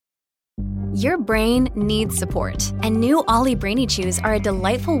Your brain needs support, and new Ollie Brainy Chews are a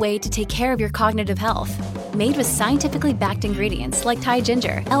delightful way to take care of your cognitive health. Made with scientifically backed ingredients like Thai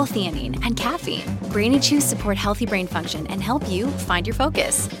ginger, L-theanine, and caffeine, Brainy Chews support healthy brain function and help you find your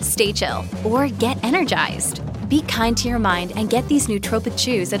focus, stay chill, or get energized. Be kind to your mind and get these nootropic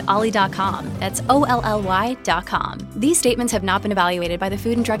chews at ollie.com. That's OLLY.com. These statements have not been evaluated by the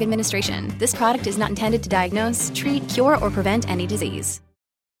Food and Drug Administration. This product is not intended to diagnose, treat, cure, or prevent any disease.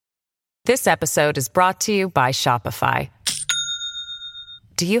 This episode is brought to you by Shopify.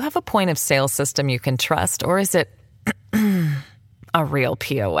 Do you have a point of sale system you can trust, or is it a real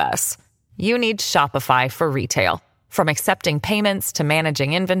POS? You need Shopify for retail. From accepting payments to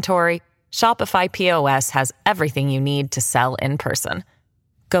managing inventory, Shopify POS has everything you need to sell in person.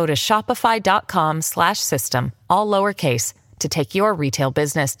 Go to shopify.com/system, all lowercase, to take your retail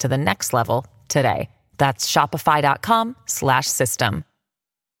business to the next level today. That's shopify.com/system.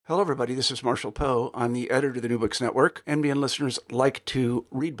 Hello, everybody. This is Marshall Poe. I'm the editor of the New Books Network. NBN listeners like to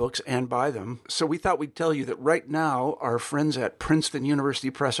read books and buy them. So we thought we'd tell you that right now, our friends at Princeton University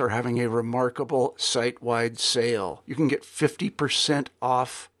Press are having a remarkable site-wide sale. You can get 50%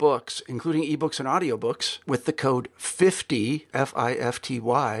 off books, including ebooks and audiobooks, with the code 50,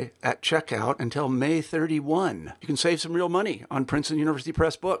 F-I-F-T-Y, at checkout until May 31. You can save some real money on Princeton University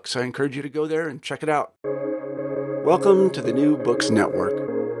Press books. I encourage you to go there and check it out. Welcome to the New Books Network.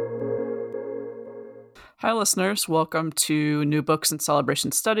 Hi, listeners. Welcome to New Books and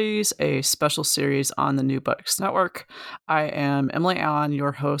Celebration Studies, a special series on the New Books Network. I am Emily Allen,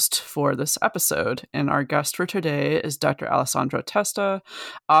 your host for this episode, and our guest for today is Dr. Alessandro Testa,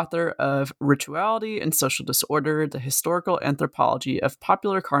 author of Rituality and Social Disorder, The Historical Anthropology of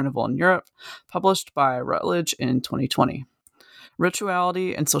Popular Carnival in Europe, published by Routledge in 2020.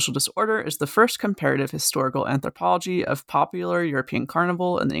 Rituality and Social Disorder is the first comparative historical anthropology of popular European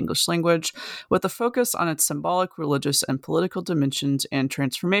carnival in the English language, with a focus on its symbolic, religious, and political dimensions and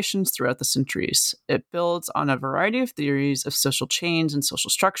transformations throughout the centuries. It builds on a variety of theories of social chains and social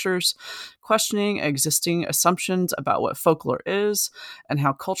structures, questioning existing assumptions about what folklore is and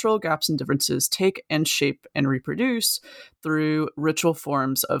how cultural gaps and differences take and shape and reproduce through ritual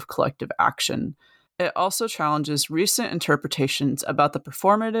forms of collective action. It also challenges recent interpretations about the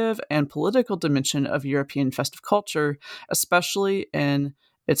performative and political dimension of European festive culture, especially in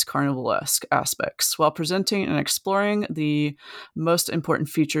its carnivalesque aspects, while presenting and exploring the most important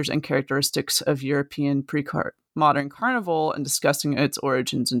features and characteristics of European pre-modern carnival and discussing its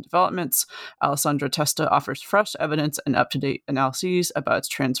origins and developments. Alessandro Testa offers fresh evidence and up-to-date analyses about its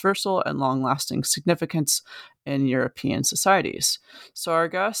transversal and long-lasting significance in European societies. So our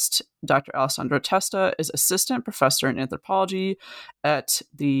guest, Dr. Alessandro Testa, is assistant professor in anthropology at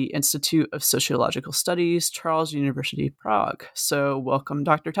the Institute of Sociological Studies, Charles University, Prague. So welcome,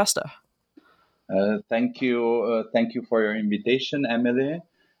 Dr. Testa. Thank you. Thank you for your invitation, Emily.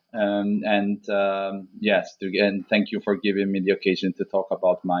 Yes, again, thank you for giving me the occasion to talk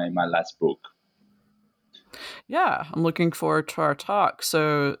about my last book. Yeah, I'm looking forward to our talk.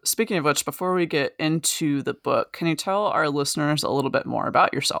 So speaking of which, before we get into the book, can you tell our listeners a little bit more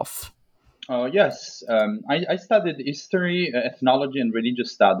about yourself? Yes, I studied history, ethnology, and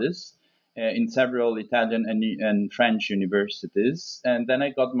religious studies in several Italian and French universities. And then I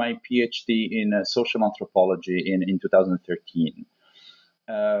got my PhD in social anthropology in 2013.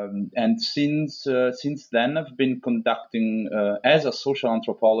 And since then, I've been conducting, as a social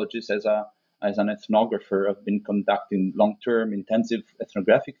anthropologist, as an ethnographer, I've been conducting long-term intensive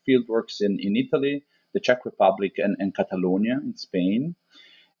ethnographic fieldworks in Italy, the Czech Republic, and Catalonia in Spain.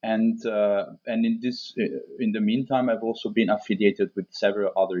 And in the meantime, I've also been affiliated with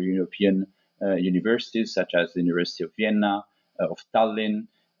several other European universities, such as the University of Vienna, of Tallinn,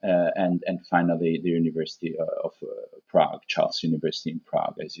 and finally the University of Prague, Charles University in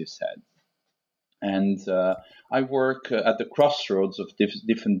Prague, as you said. And I work at the crossroads of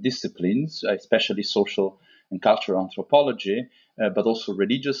different disciplines, especially social and cultural anthropology, but also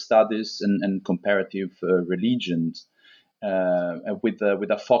religious studies and comparative religions, with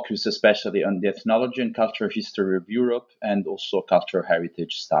a focus especially on the ethnology and cultural history of Europe and also cultural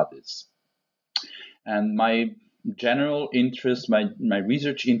heritage studies. And my general interests, my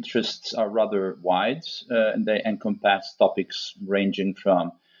research interests are rather wide, and they encompass topics ranging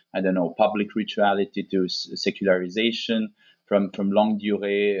from, public rituality to secularization, from longue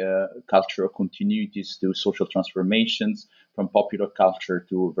durée cultural continuities to social transformations, from popular culture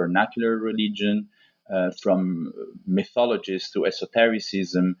to vernacular religion, from mythologies to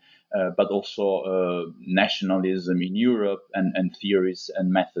esotericism, but also nationalism in Europe and theories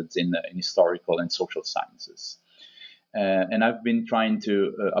and methods in historical and social sciences. And I've been trying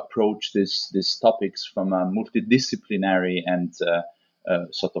to approach these topics from a multidisciplinary and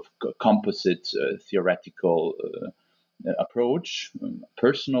sort of composite theoretical approach,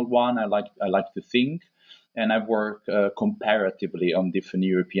 personal one. I like to think, and I've worked comparatively on different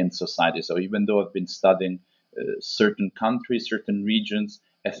European societies. So even though I've been studying certain countries, certain regions,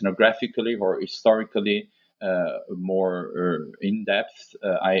 ethnographically or historically, more in depth,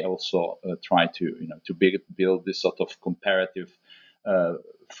 I also try to build this sort of comparative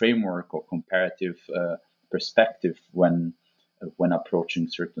framework or comparative perspective when approaching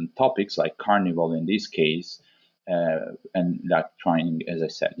certain topics like carnival in this case, and like trying, as I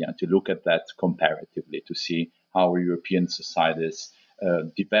said, to look at that comparatively to see how European societies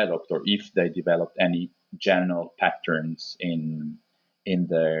developed, or if they developed any general patterns in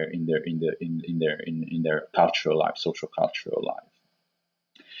their cultural life, social cultural life.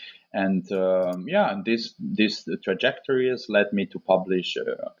 And this trajectory has led me to publish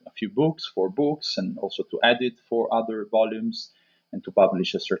a few books, 4 books, and also to edit 4 other volumes, and to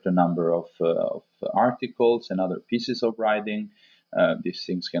publish a certain number of articles and other pieces of writing. These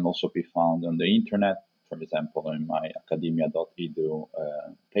things can also be found on the internet, for example, on my academia.edu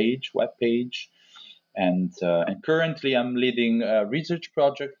web page. And currently I'm leading a research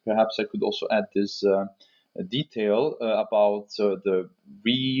project. Perhaps I could also add this detail about the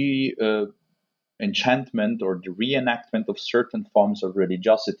enchantment or the reenactment of certain forms of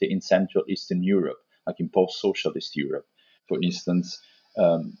religiosity in Central Eastern Europe, like in post-socialist Europe, for instance,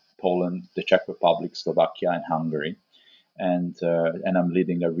 Poland, the Czech Republic, Slovakia, and Hungary. And I'm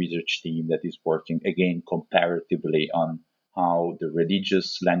leading a research team that is working again comparatively on how the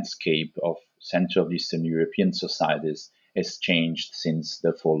religious landscape of Central Eastern European societies has changed since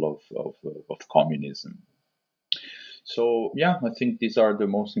the fall of communism. So, I think these are the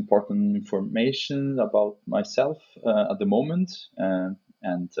most important information about myself at the moment.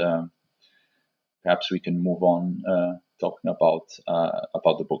 And perhaps we can move on talking about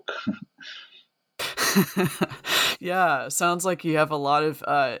the book. Yeah, sounds like you have a lot of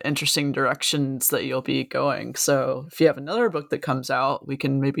interesting directions that you'll be going. So if you have another book that comes out, we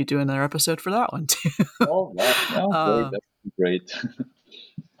can maybe do another episode for that one too. Oh, great. That'd be great.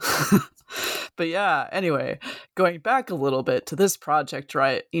 But anyway, going back a little bit to this project,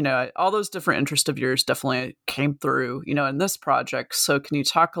 right? All those different interests of yours definitely came through, in this project. So can you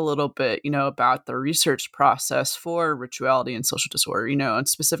talk a little bit, about the research process for rituality and social disorder, and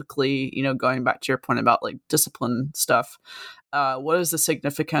specifically, going back to your point about like discipline stuff, what is the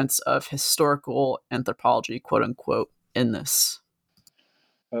significance of historical anthropology, quote unquote, in this?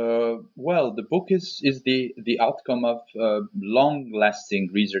 Well, the book is the outcome of long-lasting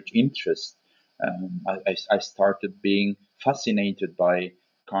research interest. I started being fascinated by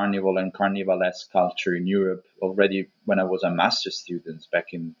carnival and carnivalesque culture in Europe already when I was a master's student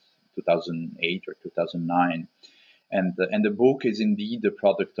back in 2008 or 2009. And the book is indeed the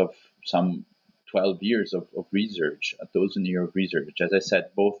product of some 12 years of research, a dozen years of research, as I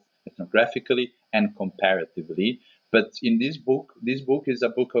said, both ethnographically and comparatively. But in this book is a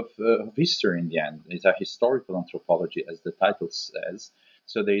book of history in the end. It's a historical anthropology, as the title says.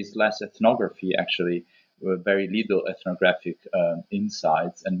 So there is less ethnography, actually, very little ethnographic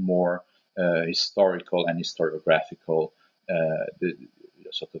insights, and more historical and historiographical the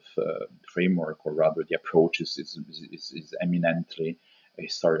sort of framework, or rather the approach is eminently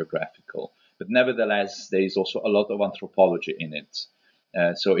historiographical. But nevertheless, there is also a lot of anthropology in it.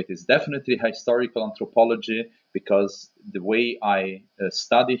 So it is definitely historical anthropology, because the way I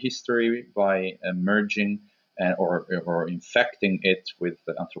study history by merging or infecting it with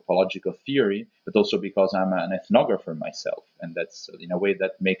anthropological theory, but also because I'm an ethnographer myself, and that's in a way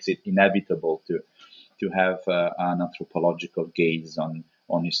that makes it inevitable to have an anthropological gaze on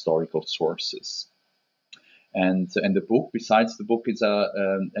historical sources. And the book, besides the book, is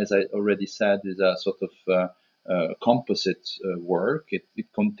as I already said, is a sort of composite work.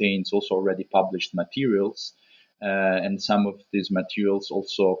 It contains also already published materials, and some of these materials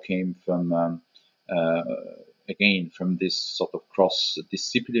also came from again from this sort of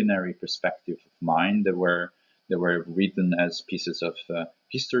cross-disciplinary perspective of mine. They were written as pieces of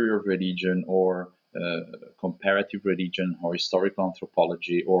history of religion, or comparative religion, or historical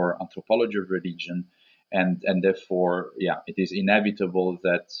anthropology, or anthropology of religion. And therefore, it is inevitable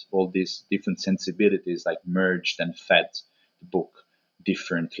that all these different sensibilities like merged and fed the book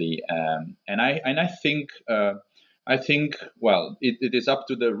differently. And I think well, it is up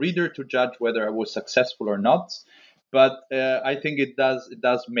to the reader to judge whether I was successful or not. but I think it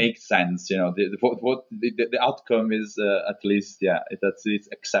does make sense. The outcome is at least it's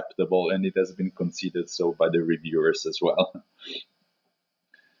acceptable, and it has been considered so by the reviewers as well.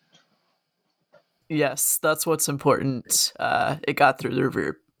 Yes, that's what's important. It got through the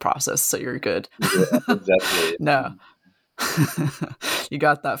review process, so you're good. Yeah, exactly. No. You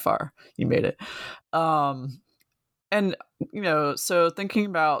got that far. You made it. And, so thinking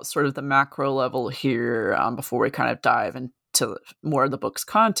about sort of the macro level here, before we kind of dive into more of the book's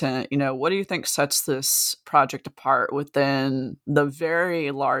content, what do you think sets this project apart within the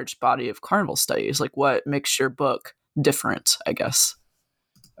very large body of carnival studies? Like, what makes your book different, I guess?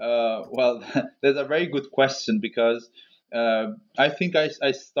 Well, that's a very good question, because I think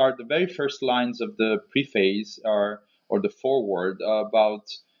I start the very first lines of the preface or the foreword about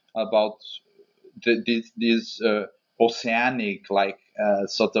these oceanic, like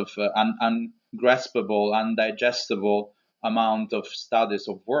sort of ungraspable, undigestible amount of studies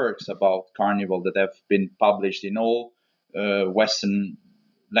of works about carnival that have been published in all Western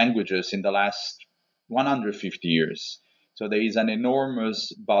languages in the last 150 years. So there is an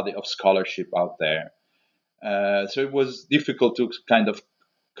enormous body of scholarship out there. So it was difficult to kind of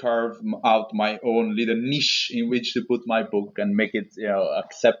carve out my own little niche in which to put my book and make it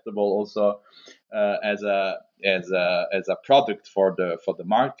acceptable also as a product for the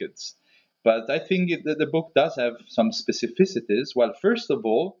markets. But I think the book does have some specificities. Well, first of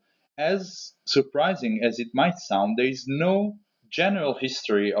all, as surprising as it might sound, there is no general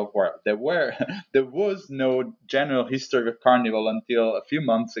history of work. There was no general history of carnival until a few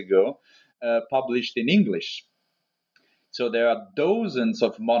months ago, published in English. So there are dozens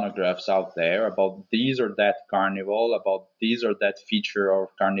of monographs out there about these or that carnival, about these or that feature of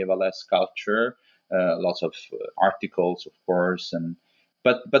carnivalesque culture. Lots of articles, of course,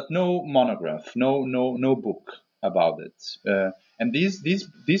 but no monograph, no book about it. And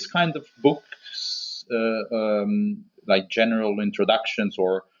these kind of books, like general introductions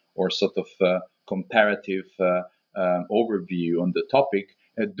or sort of comparative overview on the topic,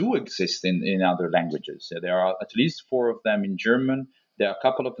 do exist in other languages. There are at least 4 of them in German. There are a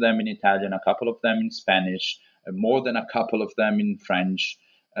couple of them in Italian, a couple of them in Spanish, more than a couple of them in French.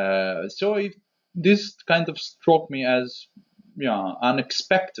 So this kind of struck me as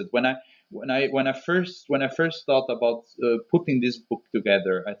unexpected. When I first thought about putting this book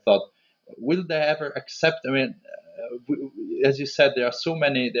together, I thought, will they ever accept? I mean, as you said, there are so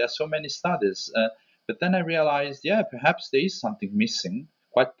many studies. But then I realized, perhaps there is something missing,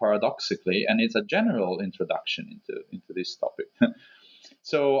 quite paradoxically, and it's a general introduction into this topic.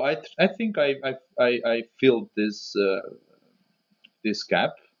 So I think I filled this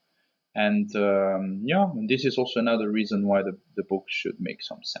gap, and this is also another reason why the book should make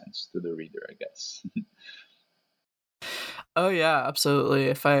some sense to the reader, I guess. Oh yeah, absolutely.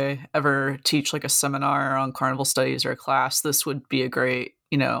 If I ever teach like a seminar on carnival studies or a class, this would be a great,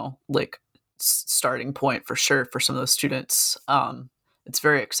 like starting point for sure for some of those students. It's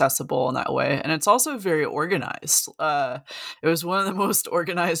very accessible in that way, and it's also very organized. It was one of the most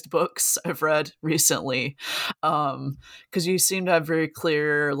organized books I've read recently, because you seem to have very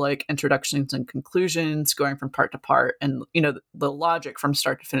clear like introductions and conclusions going from part to part, and the logic from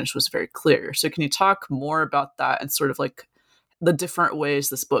start to finish was very clear. So can you talk more about that and sort of like the different ways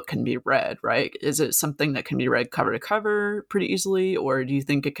this book can be read, right? Is it something that can be read cover to cover pretty easily, or do you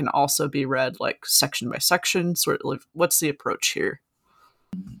think it can also be read like section by section? Sort of, what's the approach here?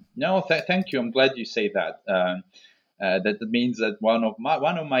 No, thank you. I'm glad you say that. That means that one of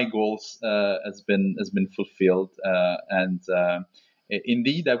my goals has been fulfilled, and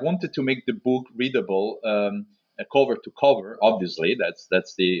indeed, I wanted to make the book readable cover to cover. Obviously,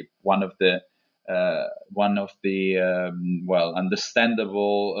 that's the one of the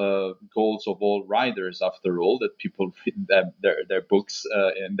understandable goals of all writers, after all, that people read their books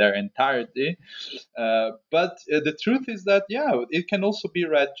in their entirety. But the truth is that it can also be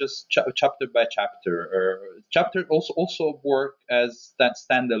read just chapter by chapter. Or chapter also work as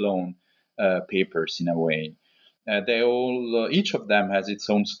standalone papers in a way. They all each of them has its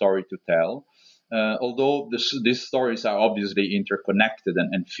own story to tell. Although these stories are obviously interconnected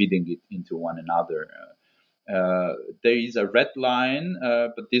and feeding it into one another. There is a red line,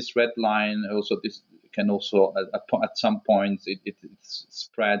 but this red line can also at some points it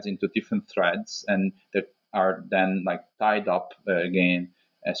spreads into different threads, and that are then like tied up again,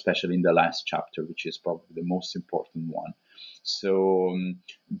 especially in the last chapter, which is probably the most important one. So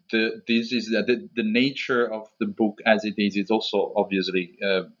this is the nature of the book as it is. It's also obviously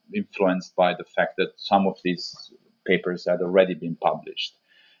influenced by the fact that some of these papers had already been published,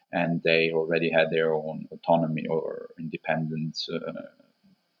 and they already had their own autonomy or independent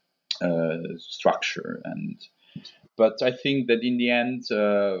structure. But I think that in the end,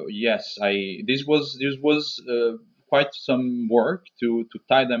 yes, this was quite some work to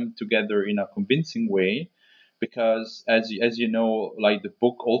tie them together in a convincing way, because as you know, like the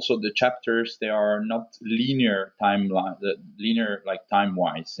book, also the chapters, they are not linear timeline, linear like time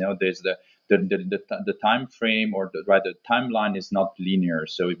wise. There's the time frame, or rather timeline is not linear.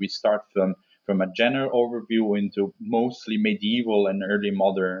 So we start from a general overview into mostly medieval and early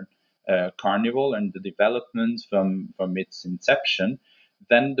modern Carnival and the development from its inception.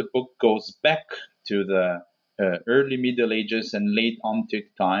 Then the book goes back to the early Middle Ages and late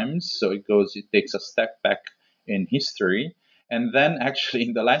Antique times. So it takes a step back in history. And then actually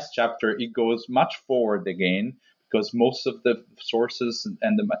in the last chapter, it goes much forward again, because most of the sources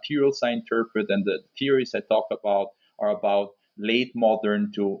and the materials I interpret and the theories I talk about are about late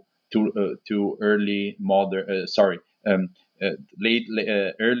modern to early modern,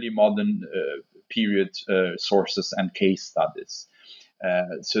 early modern period sources and case studies.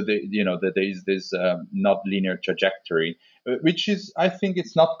 So that there is this not linear trajectory, which is, I think,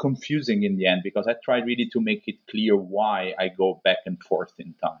 it's not confusing in the end, because I try really to make it clear why I go back and forth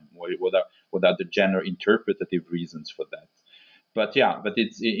in time, what are the general interpretative reasons for that. But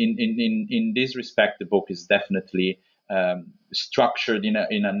it's in this respect, the book is definitely structured in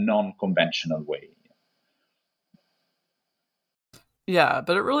a non-conventional way. Yeah,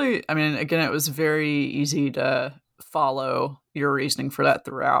 but it really, I mean, again, it was very easy to follow your reasoning for that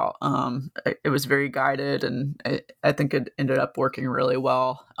throughout. It was very guided, and I think it ended up working really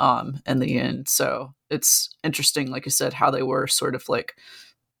well in the end. So it's interesting, like you said, how they were sort of like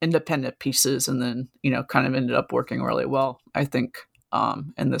independent pieces, and then kind of ended up working really well, I think,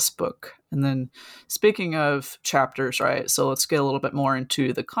 in this book. And then speaking of chapters, right? So let's get a little bit more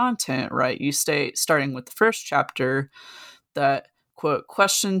into the content, right? You state, starting with the first chapter, that quote,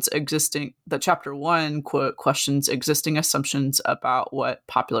 chapter 1, quote, questions existing assumptions about what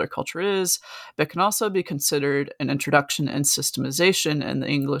popular culture is, but can also be considered an introduction and systemization in the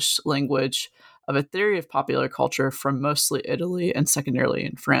English language of a theory of popular culture from mostly Italy and secondarily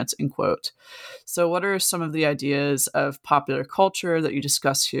in France, end quote. So what are some of the ideas of popular culture that you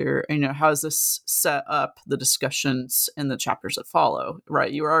discuss here? And, how does this set up the discussions in the chapters that follow,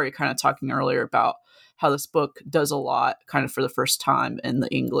 right? You were already kind of talking earlier about how this book does a lot kind of for the first time in the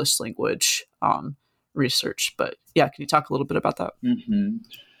English language research. But yeah, can you talk a little bit about that?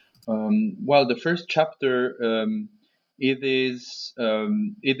 Mm-hmm. Well, the first chapter, it is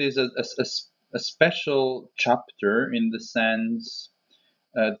a special chapter in the sense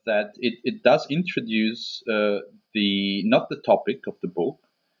that it does introduce not the topic of the book,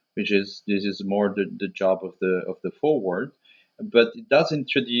 this is more the job of the foreword, but it does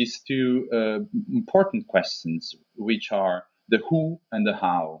introduce two important questions, which are the who and the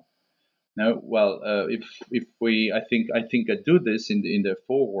how. Now, well, if we, I think I do this in the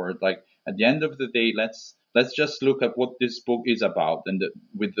foreword. Like at the end of the day, let's just look at what this book is about, and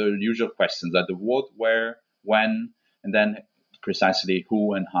with the usual questions, like the what, where, when, and then precisely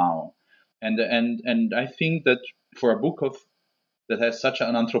who and how. And I think that for a book that has such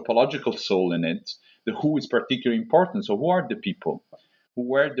an anthropological soul in it, the who is particularly important. So who are the people? Who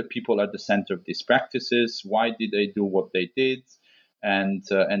were the people at the center of these practices? Why did they do what they did? And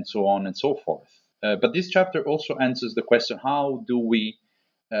so on and so forth. But this chapter also answers the question: how do we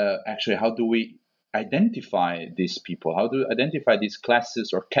identify these people? How do we identify these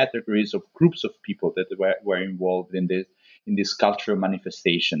classes or categories of groups of people that were involved in this cultural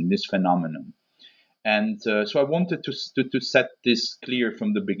manifestation, this phenomenon? And so I wanted to set this clear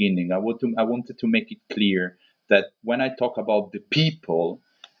from the beginning. I wanted to make it clear that when I talk about the people,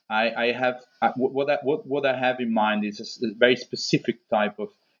 what I have in mind is a very specific type of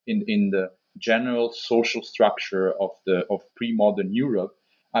in the general social structure of pre-modern Europe.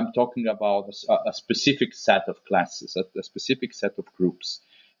 I'm talking about a specific set of classes, a specific set of groups.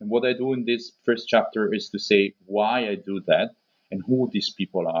 And what I do in this first chapter is to say why I do that and who these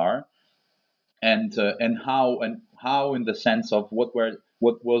people are, and how in the sense of what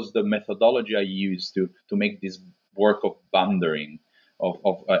was the methodology I used to make this work of bounding,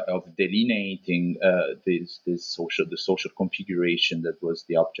 of delineating the social configuration that was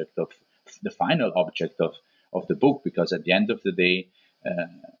the object of the final object of the book. Because at the end of the day,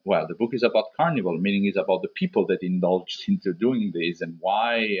 the book is about carnival, meaning it's about the people that indulged into doing this, and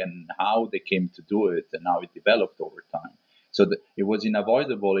why and how they came to do it, and how it developed over time. So it was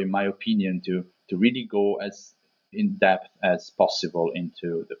unavoidable, in my opinion, to really go as in depth as possible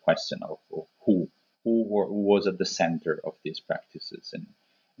into the question of who was at the center of these practices, and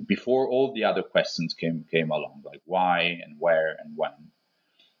before all the other questions came along, like why and where and when.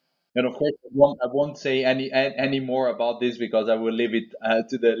 And of course, I won't say any more about this because I will leave it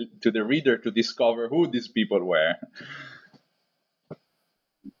to the reader to discover who these people were.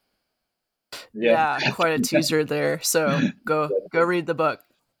 Yeah, quite a teaser there. So go read the book.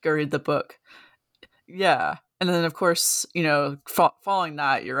 Go read the book. Yeah, and then of course, following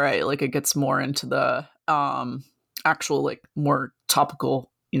that, you're right. Like it gets more into the actual, like more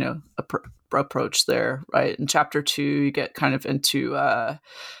topical, approach there, right? In chapter 2, you get kind of into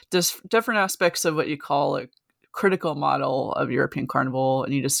different aspects of what you call a critical model of European Carnival,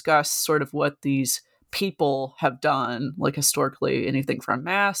 and you discuss sort of what these people have done, like historically, anything from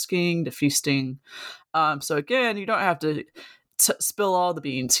masking to feasting. So again, you don't have to spill all the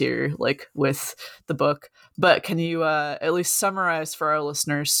beans here, like with the book, but can you at least summarize for our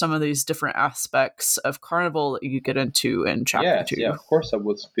listeners some of these different aspects of Carnival that you get into in chapter 2? Yeah, of course I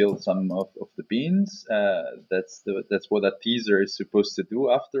would spill some of the beans. That's what a teaser is supposed to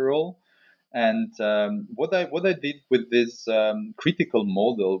do, after all. And what I did with this critical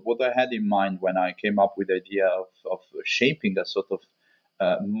model, what I had in mind when I came up with the idea of shaping a sort of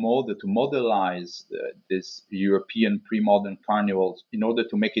model to modelize this European pre-modern carnivals in order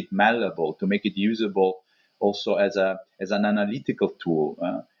to make it malleable, to make it usable also as an analytical tool,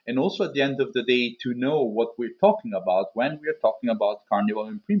 and also at the end of the day to know what we're talking about when we're talking about carnival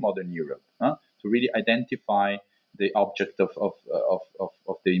in pre-modern Europe, to really identify the object of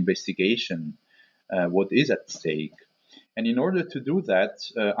the investigation, what is at stake. And in order to do that,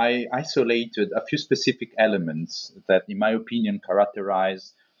 I isolated a few specific elements that, in my opinion,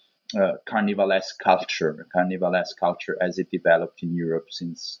 characterize carnivalesque culture as it developed in Europe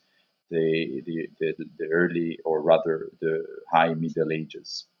since the early, or rather the high Middle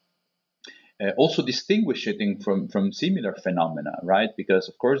Ages. Also distinguishing from similar phenomena, right? Because,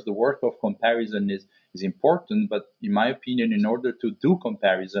 of course, the work of comparison is important, but in my opinion, in order to do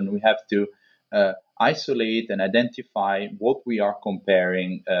comparison, we have to isolate and identify what we are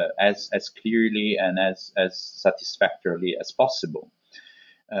comparing as clearly and as satisfactorily as possible.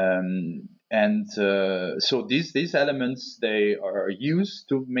 So these elements, they are used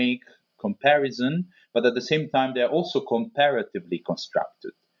to make comparison, but at the same time, they are also comparatively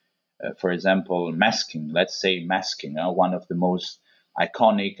constructed. For example, masking. Let's say masking, one of the most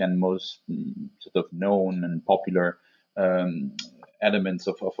iconic and most sort of known and popular elements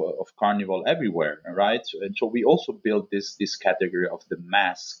of carnival everywhere, right? And so we also built this category of the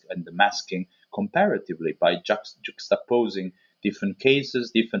mask and the masking comparatively by juxtaposing different cases,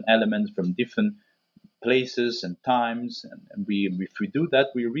 different elements from different places and times. And if we do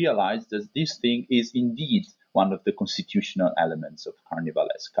that, we realize that this thing is indeed one of the constitutional elements of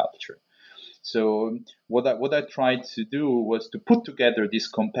carnivalesque culture. So what I tried to do was to put together these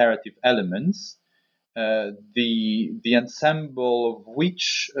comparative elements, the ensemble of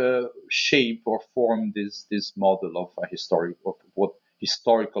which shape or form this model of what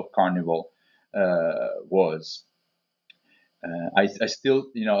historical carnival was. I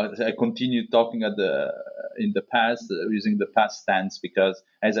still, I continue talking in the past, using the past tense, because,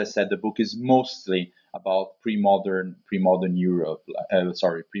 as I said, the book is mostly about pre-modern Europe.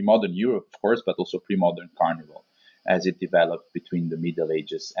 Pre-modern Europe, of course, but also pre-modern carnival as it developed between the Middle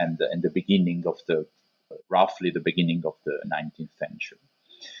Ages and the beginning of roughly the beginning of the 19th century.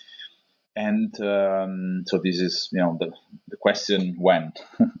 And so this is, the question when.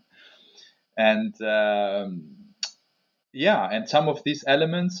 And and some of these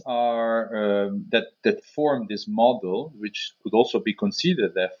elements are that form this model, which could also be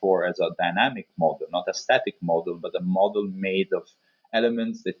considered, therefore, as a dynamic model, not a static model, but a model made of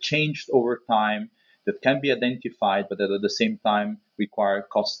elements that changed over time, that can be identified, but that at the same time require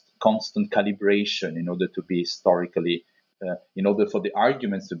constant calibration in order to be historically, in order for the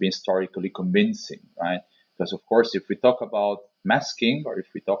arguments to be historically convincing, right? Because, of course, if we talk about masking, or if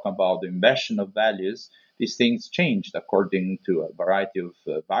we talk about the inversion of values, these things changed according to a variety of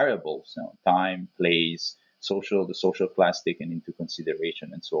variables, time, place, the social class taken into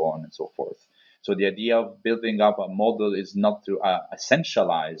consideration, and so on and so forth. So the idea of building up a model is not to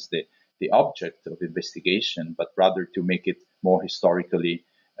essentialize the object of investigation, but rather to make it more historically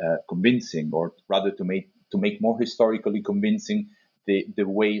convincing, or rather to make more historically convincing the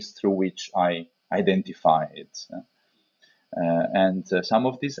ways through which I identify it. And some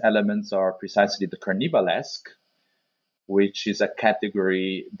of these elements are precisely the carnivalesque, which is a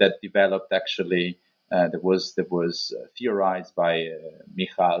category that developed actually, that was theorized by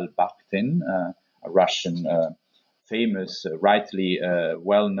Mikhail Bakhtin, a Russian, famous, rightly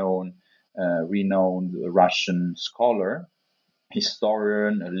well-known, renowned Russian scholar.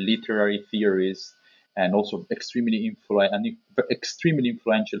 historian, a literary theorist, and also extremely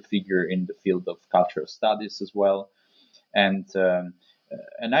influential figure in the field of cultural studies as well. And I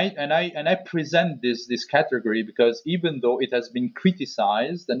present this category because even though it has been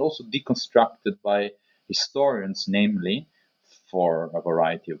criticized and also deconstructed by historians, namely, for a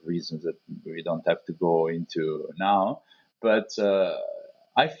variety of reasons that we don't have to go into now, but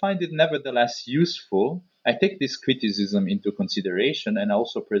I find it nevertheless useful. I take this criticism into consideration and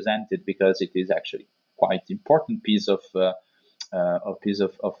also present it because it is actually quite important piece of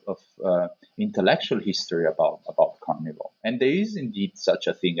intellectual history about Carnival. And there is indeed such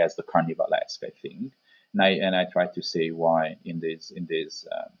a thing as the Carnivalesque, I think, and I try to say why in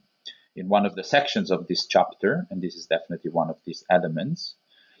one of the sections of this chapter, and this is definitely one of these elements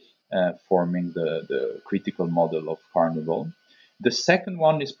forming the critical model of Carnival. The second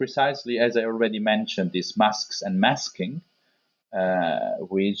one is precisely, as I already mentioned, this masks and masking,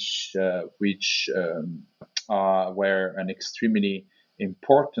 which were an extremely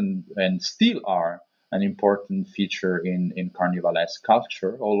important and still are an important feature in Carnivalesque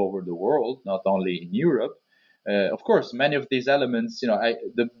culture all over the world, not only in Europe. Of course, many of these elements,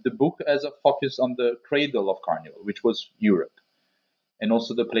 the book has a focus on the cradle of Carnival, which was Europe, and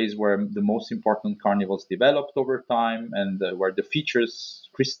also the place where the most important carnivals developed over time and where the features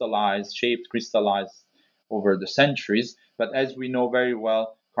crystallized over the centuries. But as we know very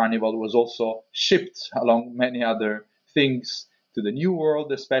well, Carnival was also shipped along many other things to the New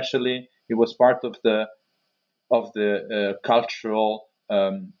World, especially. It was part of the cultural,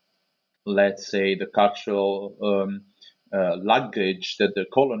 let's say, the cultural luggage that the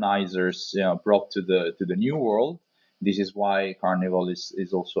colonizers brought to the New World. This is why Carnival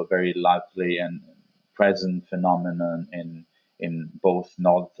is also a very lively and present phenomenon in both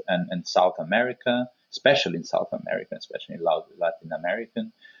North and South America, especially in South America, especially in Latin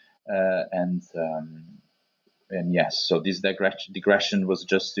American. And yes, so this digression was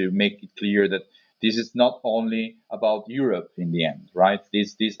just to make it clear that this is not only about Europe in the end, right?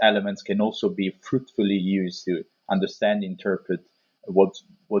 These elements can also be fruitfully used to understand, interpret what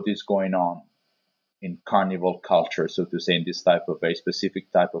is going on in Carnival culture, so to say, in this type of very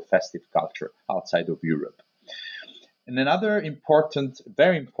specific type of festive culture outside of Europe. And another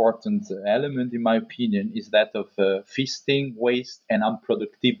very important element, in my opinion, is that of feasting, waste, and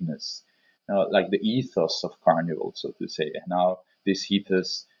unproductiveness, like the ethos of Carnival, so to say. And how this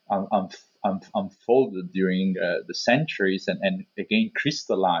ethos unfolded during the centuries and again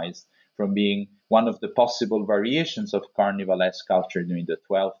crystallized from being one of the possible variations of Carnivalesque culture during the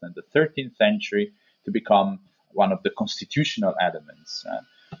 12th and the 13th century to become one of the constitutional elements.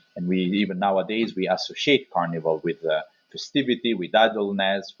 And we even nowadays we associate Carnival with festivity, with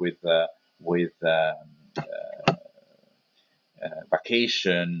idleness, with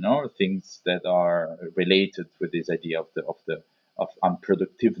vacation, or things that are related with this idea of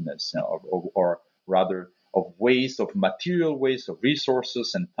unproductiveness, or rather of waste, of material waste, of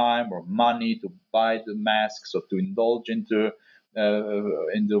resources and time or money to buy the masks or to indulge into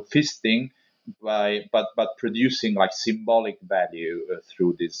feasting. But producing like symbolic value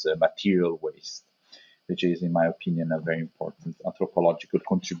through this material waste, which is, in my opinion, a very important anthropological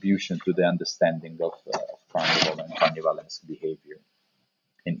contribution to the understanding of Carnival and Carnivalesque behavior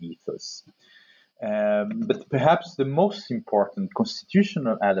and ethos. But perhaps the most important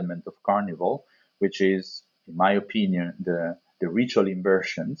constitutional element of Carnival, which is, in my opinion, the ritual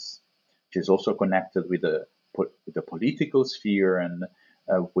inversions, which is also connected with the political sphere and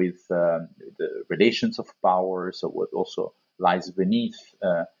with the relations of power, so what also lies beneath,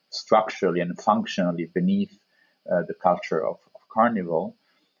 structurally and functionally beneath the culture of Carnival.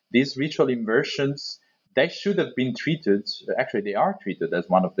 These ritual inversions, they should have been treated, actually they are treated as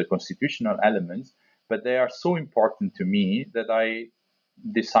one of the constitutional elements, but they are so important to me that I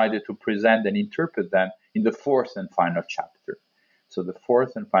decided to present and interpret them in the fourth and final chapter. So the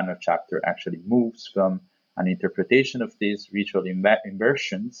fourth and final chapter actually moves from an interpretation of these ritual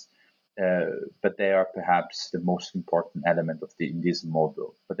inversions, but they are perhaps the most important element in this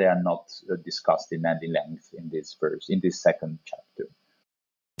model. But they are not discussed in any length in this second chapter.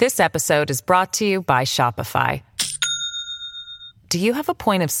 This episode is brought to you by Shopify. Do you have a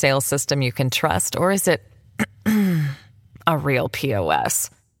point of sale system you can trust, or is it a real POS?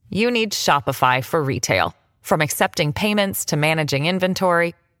 You need Shopify for retail. From accepting payments to managing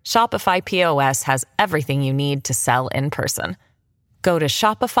inventory, Shopify POS has everything you need to sell in person. Go to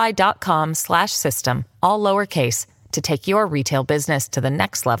shopify.com/system, all lowercase, to take your retail business to the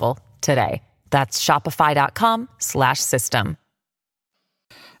next level today. That's shopify.com/system.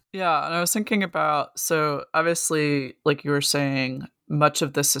 Yeah, and I was thinking about, so obviously, like you were saying, much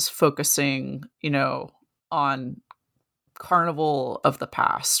of this is focusing, on Carnival of the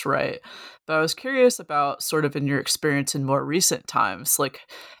past, right? But I was curious about sort of in your experience in more recent times, like,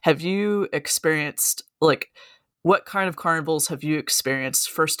 have you experienced, like, what kind of carnivals have you experienced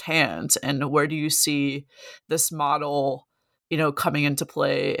firsthand, and where do you see this model, coming into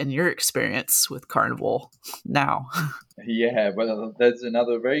play in your experience with Carnival now? Yeah, well, that's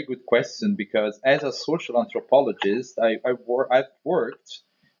another very good question because as a social anthropologist, I've worked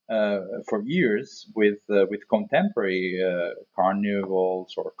for years with contemporary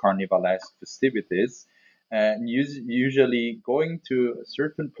carnivals or carnivalesque festivities, and usually going to a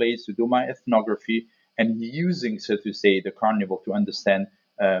certain place to do my ethnography and using, so to say, the carnival to understand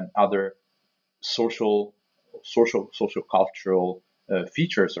other social, social cultural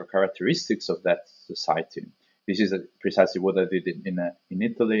features or characteristics of that society. This is precisely what I did in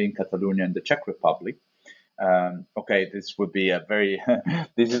Italy, in Catalonia, and the Czech Republic. Okay, this would be a very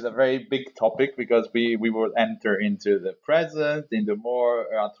this is a very big topic because we will enter into the present, in the more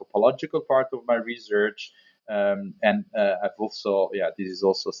anthropological part of my research, and I've also this is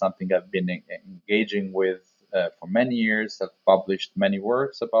also something I've been engaging with for many years. I've published many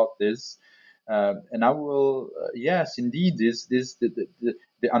works about this. And I will, yes, indeed,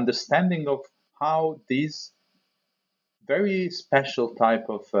 the understanding of how these very special type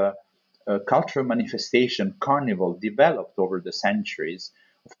of cultural manifestation, carnival, developed over the centuries.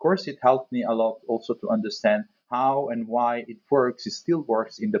 Of course, it helped me a lot also to understand how and why it works. It still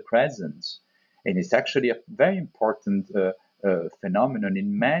works in the present, and it's actually a very important phenomenon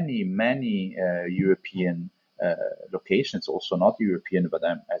in many European locations. Also not European, but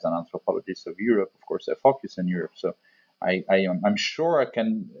as an anthropologist of Europe, of course, I focus on Europe. So I'm sure I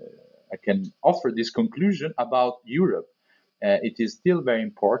can offer this conclusion about Europe. It is still very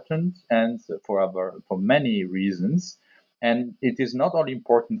important, and for many reasons. And it is not only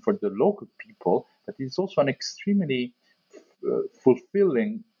important for the local people, but it's also an extremely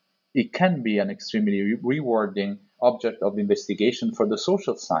fulfilling. It can be an extremely rewarding object of investigation for the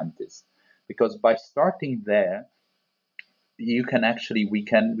social scientists, because by starting there, you can actually we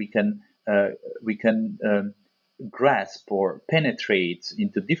can grasp or penetrate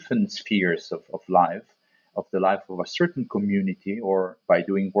into different spheres of life, of the life of a certain community, or by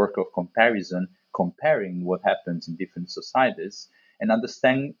doing work of comparison, comparing what happens in different societies, and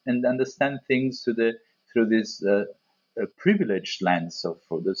understand things through this privileged lens of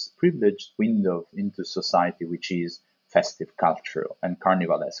for this privileged window into society, which is festive culture and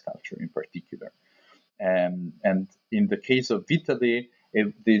carnivalesque culture in particular. And in the case of Italy,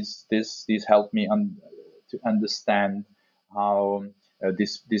 this helped me to understand how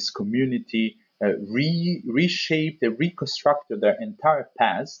this community reshaped and reconstructed their entire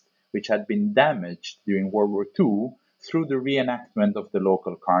past, which had been damaged during World War II, through the reenactment of the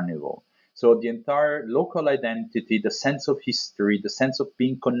local carnival. So the entire local identity, the sense of history, the sense of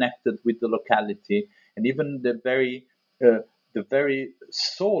being connected with the locality, and even the very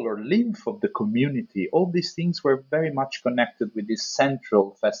soul or lymph of the community, all these things were very much connected with this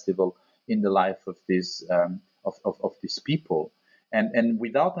central festival in the life of these people. And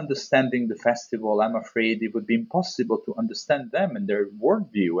without understanding the festival, I'm afraid it would be impossible to understand them and their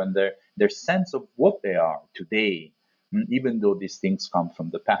worldview and their sense of what they are today, even though these things come from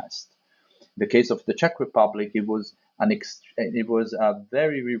the past. In the case of the Czech Republic, it was a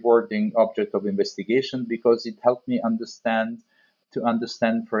very rewarding object of investigation because it helped me understand,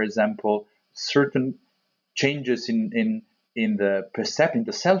 for example, certain changes in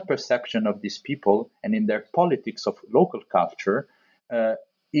the self-perception of these people and in their politics of local culture,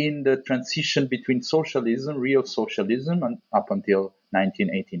 in the transition between socialism, real socialism, and up until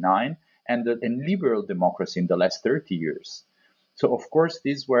 1989, and liberal democracy in the last 30 years. So, of course,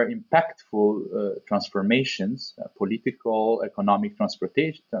 these were impactful transformations, political, economic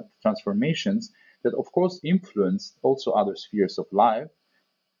transformations that, of course, influenced also other spheres of life,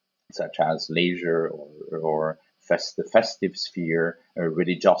 such as leisure or the festive sphere, or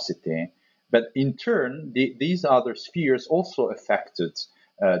religiosity. But in turn, these other spheres also affected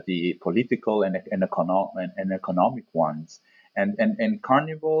the political and economic ones. And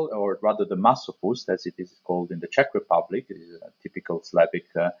carnival, or rather the masopust, as it is called in the Czech Republic, is a typical Slavic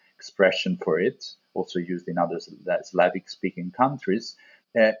expression for it, also used in other Slavic-speaking countries.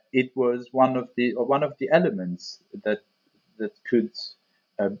 It was one of the elements that could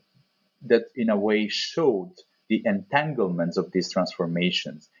that in a way showed the entanglements of these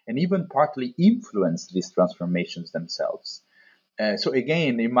transformations, and even partly influenced these transformations themselves. So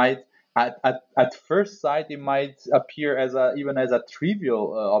again, at first sight, it might appear even as a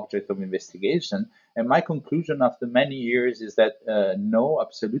trivial object of investigation. And my conclusion after many years is that no,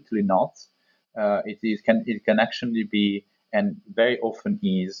 absolutely not. It can actually be, and very often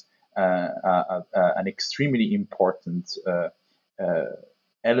is, an extremely important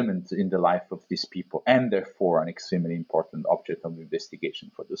element in the life of these people, and therefore an extremely important object of investigation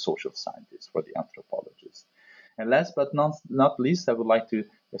for the social scientists, for the anthropologists. And last but not least, I would like to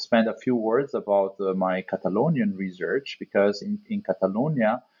spend a few words about my Catalonian research, because in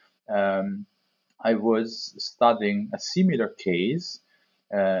Catalonia, I was studying a similar case,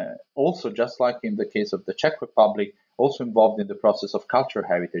 also just like in the case of the Czech Republic, also involved in the process of cultural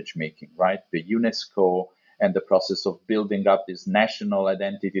heritage making, right? The UNESCO and the process of building up this national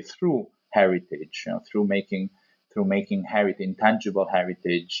identity through heritage, through making heritage, intangible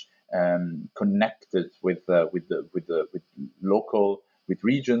heritage, connected with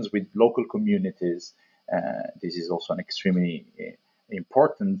regions, with local communities. This is also an extremely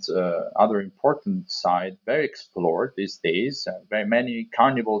important, other important side, very explored these days. Very many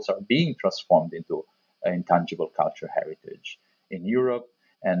carnivals are being transformed into intangible cultural heritage in Europe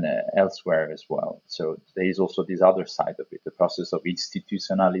and elsewhere as well. So there is also this other side of it, the process of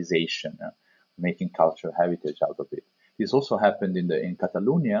institutionalization, making cultural heritage out of it. This also happened in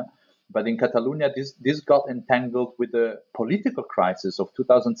Catalonia, but in Catalonia, this got entangled with the political crisis of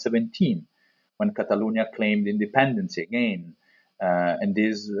 2017, when Catalonia claimed independence again, and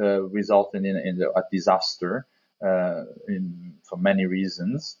this resulted in a disaster for many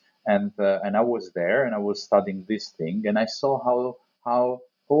reasons. And I was there, and I was studying this thing, and I saw how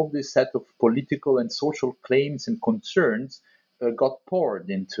all this set of political and social claims and concerns got poured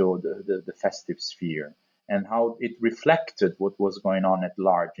into the festive sphere, and how it reflected what was going on at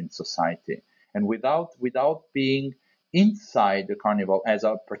large in society. And without being inside the carnival as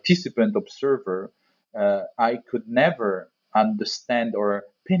a participant observer, I could never understand or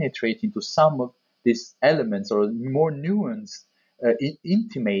penetrate into some of these elements, or more nuanced,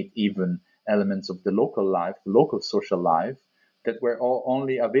 intimate even elements of the local life, local social life, that were all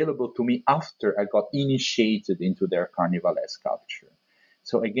only available to me after I got initiated into their carnivalesque culture.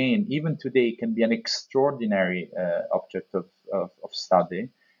 So again, even today, it can be an extraordinary object of study,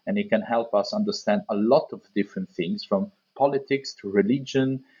 and it can help us understand a lot of different things, from politics to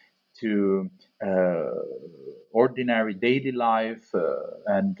religion to ordinary daily life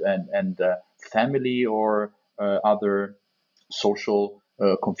and family or other social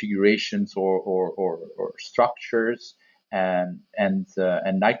configurations or structures. And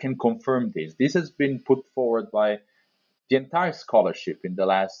I can confirm this. This has been put forward by the entire scholarship in the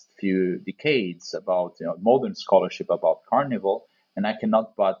last few decades about modern scholarship about carnival, and I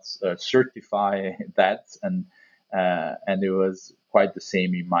cannot but certify that. And it was quite the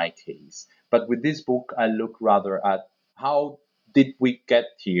same in my case. But with this book, I look rather at how did we get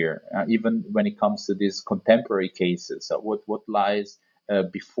here, even when it comes to these contemporary cases. What lies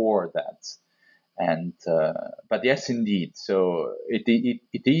before that. And but yes, indeed. So it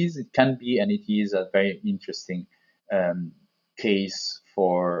can be, and it is a very interesting case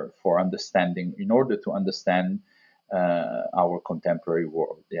for understanding, in order to understand our contemporary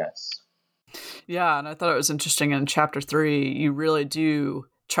world. Yes. Yeah, and I thought it was interesting in chapter 3, you really do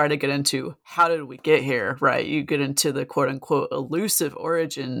try to get into how did we get here, right? You get into the quote unquote elusive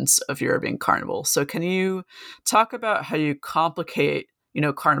origins of European carnival. So can you talk about how you complicate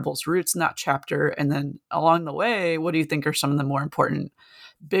carnival's roots in that chapter, and then along the way, what do you think are some of the more important,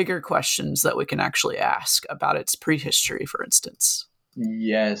 bigger questions that we can actually ask about its prehistory, for instance?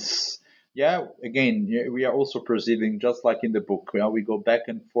 Yes. Yeah. Again, we are also proceeding just like in the book. We go back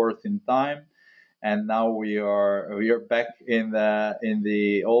and forth in time, and now we are back in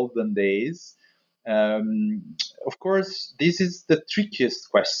the olden days. Of course, this is the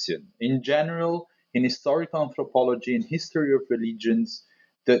trickiest question in general. In historical anthropology, in history of religions,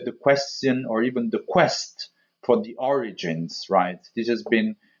 the question, or even the quest for the origins, right? This has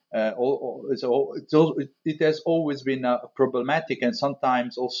been it has always been a problematic, and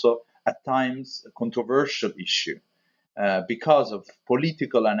sometimes also at times a controversial issue because of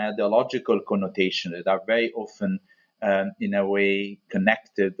political and ideological connotation that are very often in a way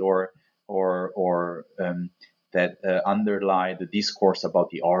connected or that underlie the discourse about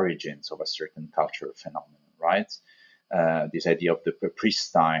the origins of a certain cultural phenomenon, right? This idea of the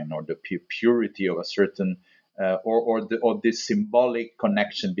pristine, or the purity of a certain, or the symbolic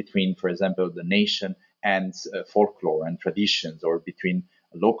connection between, for example, the nation and folklore and traditions, or between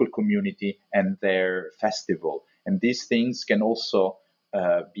a local community and their festival. And these things can also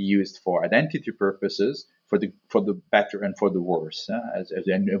be used for identity purposes, the better and for the worse.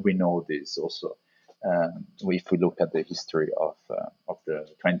 And we know this also. If we look at the history of the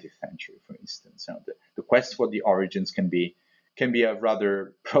 20th century, for instance, the quest for the origins can be a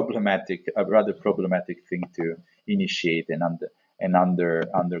rather problematic thing to initiate and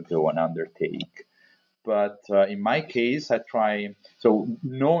undergo and undertake. But in my case, I try. So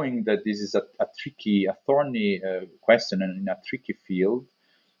knowing that this is a thorny question and in a tricky field,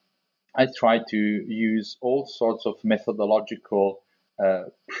 I try to use all sorts of methodological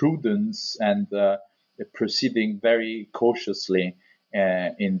prudence and proceeding very cautiously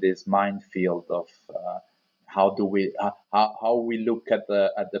in this minefield of how we look at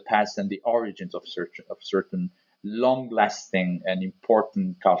the past and the origins of certain long-lasting and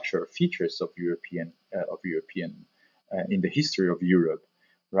important cultural features of European in the history of Europe,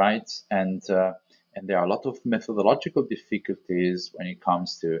 right? And there are a lot of methodological difficulties when it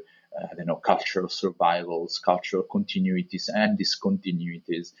comes to cultural survivals, cultural continuities and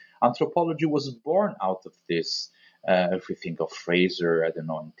discontinuities. Anthropology was born out of this. If we think of Fraser,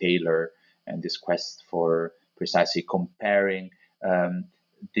 and Taylor, and this quest for precisely comparing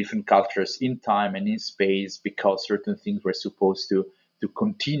different cultures in time and in space, because certain things were supposed to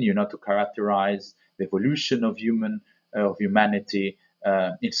continue, not to characterize the evolution of humanity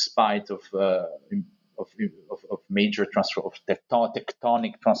in spite of major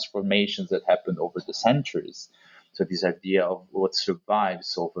tectonic transformations that happened over the centuries. So this idea of what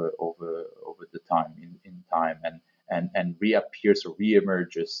survives over the time in time and reappears or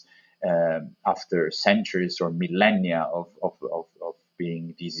reemerges after centuries or millennia of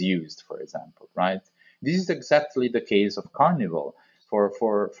being disused, for example, right? This is exactly the case of Carnival.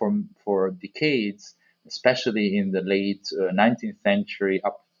 For decades, especially in the late 19th century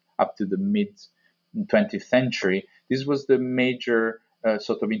up to the mid 20th century, this was the major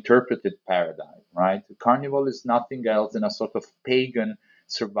sort of interpreted paradigm, right? Carnival is nothing else than a sort of pagan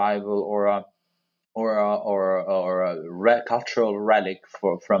survival or a cultural relic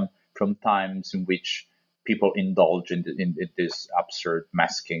from times in which people indulge in this absurd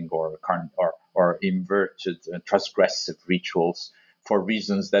masking or inverted transgressive rituals for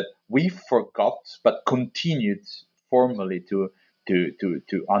reasons that we forgot but continued formally to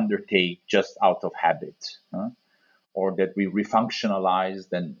undertake just out of habit, or that we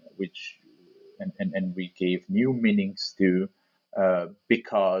refunctionalized and we gave new meanings to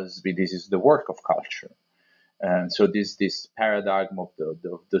because this is the work of culture. And so this paradigm of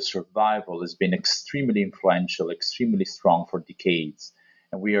the survival has been extremely influential, extremely strong for decades,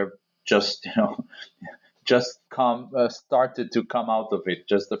 and we are just started to come out of it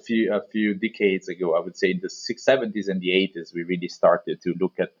just a few decades ago. I would say in the 70s and the 80s, we really started to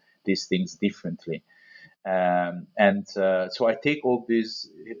look at these things differently. So I take all these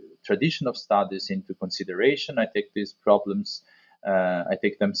tradition of studies into consideration. I take these problems, I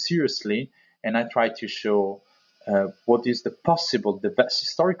take them seriously, and I try to show what is the possible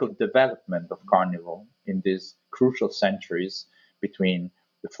historical development of Carnival in these crucial centuries between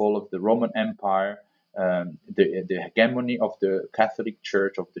the fall of the Roman Empire, the hegemony of the Catholic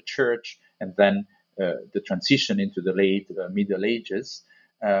Church, and then the transition into the late Middle Ages.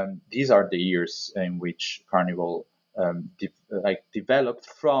 These are the years in which Carnival developed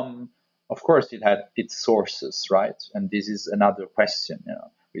from. Of course, it had its sources, right? And this is another question.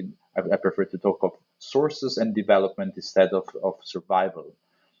 I prefer to talk of sources and development instead of survival.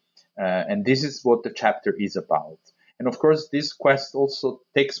 And this is what the chapter is about. And of course, this quest also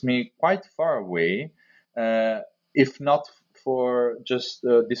takes me quite far away, if not for just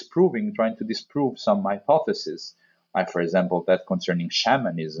trying to disprove some hypotheses, like, for example, that concerning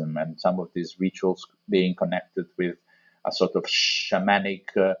shamanism and some of these rituals being connected with a sort of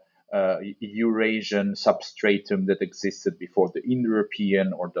shamanic Eurasian substratum that existed before the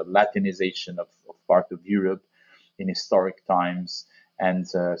Indo-European or the Latinization of part of Europe in historic times. And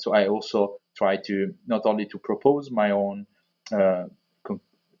so I also try to not only to propose my own, to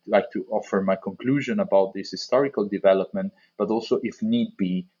offer my conclusion about this historical development, but also, if need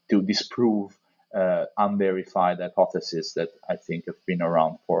be, to disprove unverified hypotheses that I think have been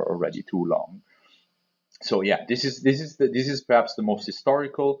around for already too long. So yeah, this is perhaps the most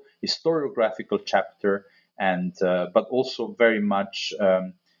historiographical chapter, and but also very much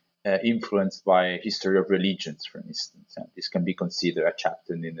influenced by history of religions, for instance. And this can be considered a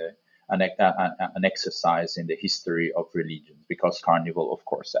chapter in an exercise in the history of religions, because Carnival, of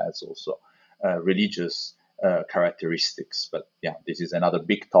course, has also religious characteristics. But yeah, this is another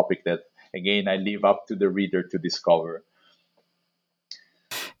big topic that, again, I leave up to the reader to discover.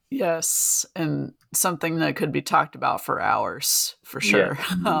 Yes, and something that could be talked about for hours, for sure.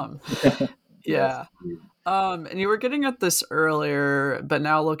 Yeah. Yeah. And you were getting at this earlier, but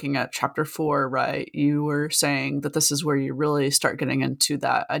now looking at chapter 4, right? You were saying that this is where you really start getting into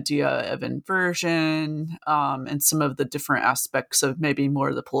that idea of inversion, and some of the different aspects of maybe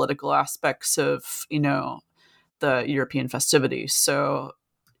more the political aspects of, the European festivities. So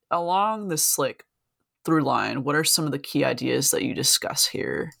along this like through line, what are some of the key ideas that you discuss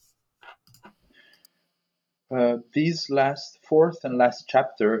here? This fourth and last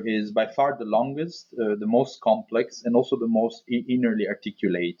chapter is by far the longest, the most complex, and also the most innerly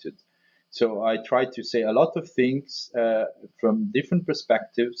articulated. So I try to say a lot of things from different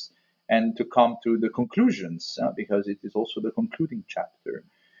perspectives and to come to the conclusions, because it is also the concluding chapter.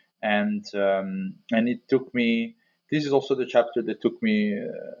 And it took me. This is also the chapter that took me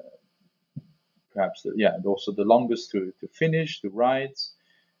perhaps also the longest to finish, to write,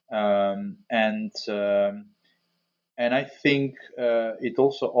 and I think it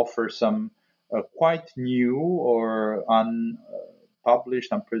also offers some quite new or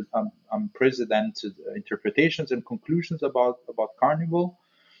unpublished, unprecedented interpretations and conclusions about Carnival,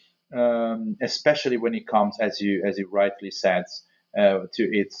 especially when it comes, as you rightly said, to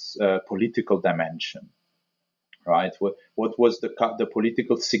its political dimension. Right? What was the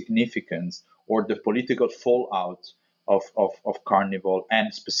political significance or the political fallout of Carnival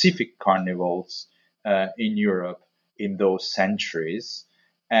and specific carnivals in Europe in those centuries,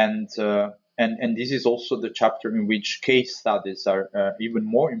 and this is also the chapter in which case studies are even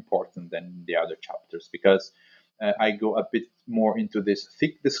more important than the other chapters, because I go a bit more into this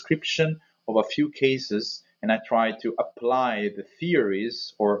thick description of a few cases, and I try to apply the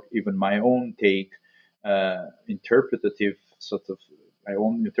theories or even my own take, interpretative sort of my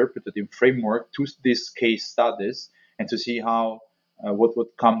own interpretative framework to these case studies, and to see how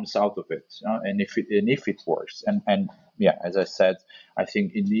what comes out of it, and if it works. And yeah, as I said, I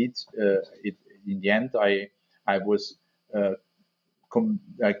think indeed in the end I was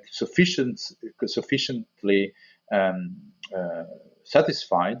sufficiently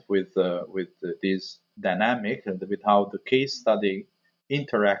satisfied with this dynamic and with how the case study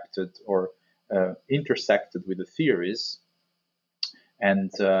interacted or intersected with the theories,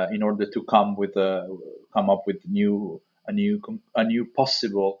 and in order to come up with a new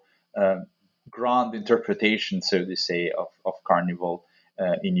possible grand interpretation, so to say, of Carnival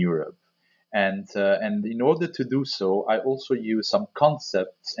in Europe. And in order to do so, I also use some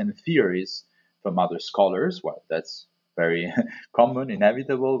concepts and theories from other scholars. Well, that's very common,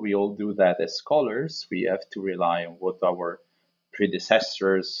 inevitable. We all do that as scholars. We have to rely on what our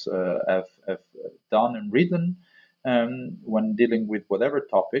predecessors have done and written when dealing with whatever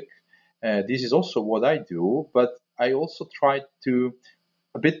topic. This is also what I do, but I also try to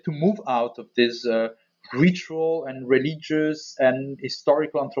move out of this ritual and religious and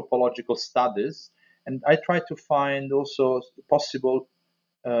historical anthropological studies, and I try to find also possible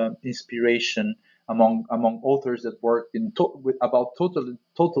inspiration among authors that work about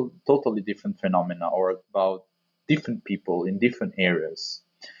totally different phenomena, or about different people in different areas,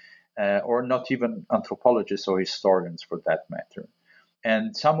 or not even anthropologists or historians for that matter.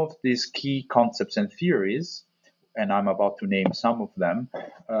 And some of these key concepts and theories, and I'm about to name some of them,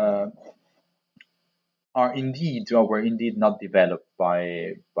 were indeed not developed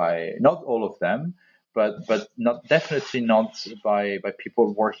by not all of them, but definitely not by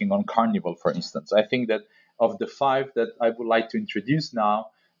people working on Carnival, for instance. I think that of the 5 that I would like to introduce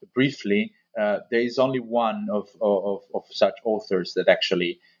now briefly, there is only one of such authors that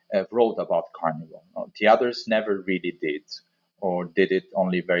actually wrote about Carnival. The others never really did, or did it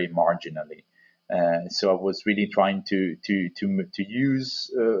only very marginally. So I was really trying to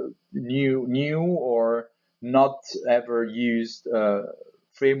use new or not ever used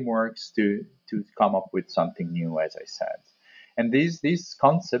frameworks to come up with something new, as I said. And these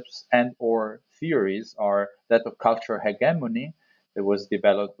concepts and or theories are that of cultural hegemony, that was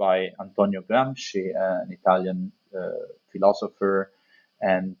developed by Antonio Gramsci, an Italian philosopher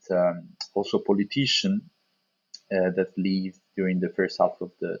and also politician that lived during the first half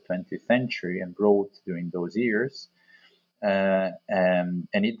of the 20th century and wrote during those years. And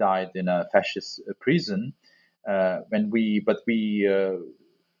he died in a fascist prison.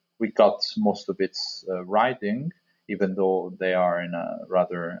 We got most of its writing, even though they are in a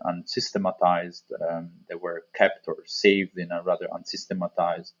rather unsystematized. They were kept or saved in a rather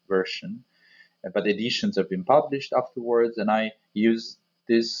unsystematized version. But editions have been published afterwards, and I used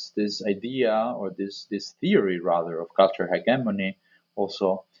this idea, or this theory rather, of cultural hegemony.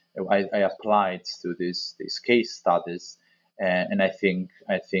 Also, I applied to these case studies, and I think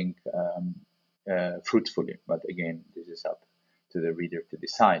fruitfully. But again, this is up to the reader to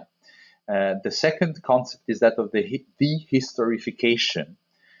decide. The second concept is that of the dehistorification,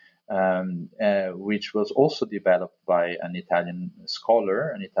 which was also developed by an Italian scholar,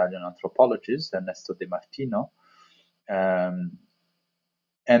 an Italian anthropologist, Ernesto De Martino.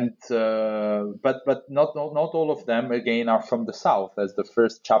 But not all of them, again, are from the South, as the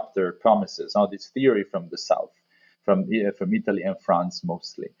first chapter promises. Now, this theory from the South, from Italy and France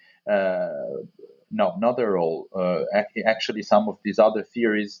mostly. No, not at all. Actually, some of these other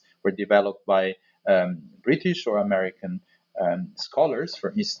theories were developed by British or American scholars.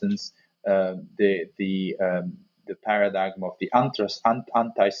 For instance, the paradigm of the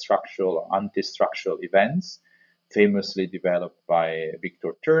anti-structural or anti-structural events, famously developed by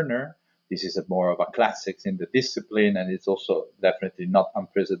Victor Turner. This is more of a classics in the discipline, and it's also definitely not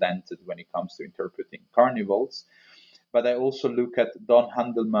unprecedented when it comes to interpreting carnivals. But I also look at Don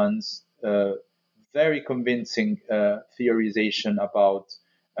Handelman's very convincing theorization about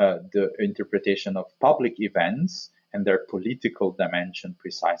the interpretation of public events and their political dimension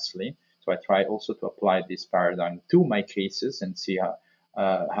precisely. So I try also to apply this paradigm to my cases and see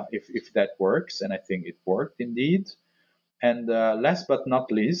if that works. And I think it worked indeed. And last but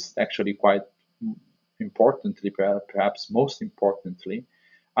not least, actually quite importantly, perhaps most importantly,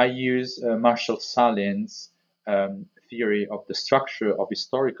 I use Marshall Sahlins' theory of the structure of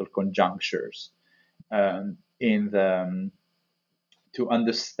historical conjunctures to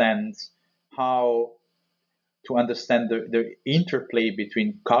understand the interplay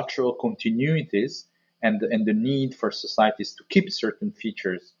between cultural continuities and the need for societies to keep certain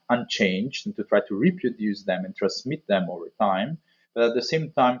features unchanged and to try to reproduce them and transmit them over time, but at the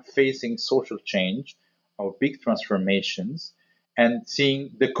same time facing social change or big transformations and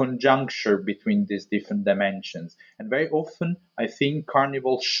seeing the conjuncture between these different dimensions. And very often, I think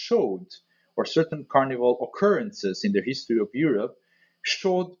carnival showed, or certain carnival occurrences in the history of Europe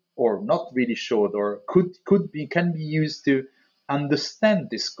showed, or not really showed, or can be used to understand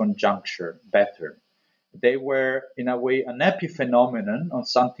this conjuncture better. They were, in a way, an epiphenomenon on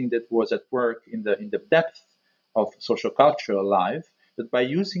something that was at work in the depth of social-cultural life, but by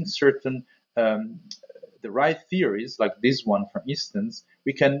using certain the right theories, like this one, for instance,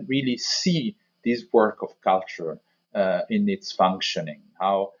 we can really see this work of culture in its functioning,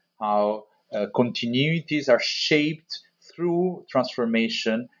 how continuities are shaped through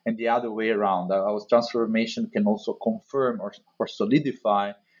transformation and the other way around. How transformation can also confirm or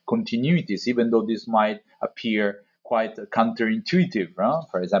solidify continuities, even though this might appear quite counterintuitive.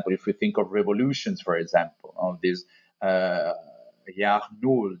 For example, if we think of revolutions, for example, of this Jahr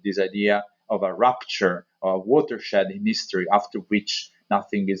Null, this idea of a rupture or a watershed in history after which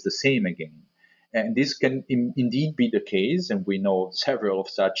nothing is the same again. And this can indeed be the case, and we know several of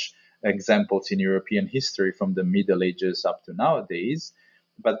such examples in European history from the Middle Ages up to nowadays.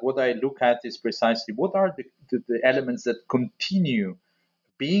 But what I look at is precisely what are the elements that continue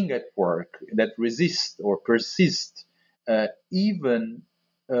being at work, that resist or persist, even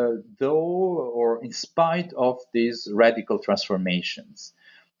though or in spite of these radical transformations.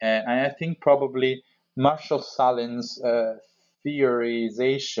 And I think probably Marshall Sahlins'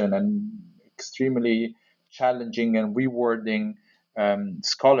 theorization and extremely challenging and rewarding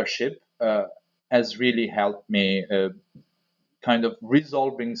scholarship has really helped me kind of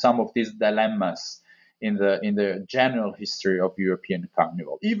resolving some of these dilemmas in the general history of European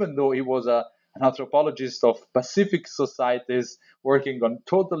carnival. Even though he was an anthropologist of Pacific societies working on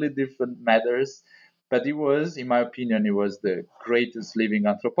totally different matters, but he was, in my opinion, he was the greatest living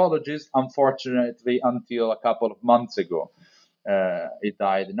anthropologist, unfortunately, until a couple of months ago. He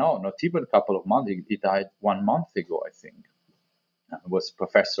died, not even a couple of months, he died 1 month ago, I think. He was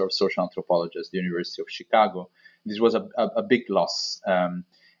professor of social anthropology at the University of Chicago. This was a big loss.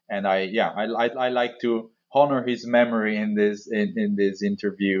 And I like to honor his memory in this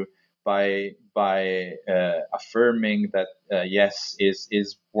interview by affirming that yes,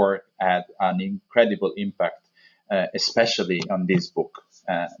 his work had an incredible impact, especially on this book.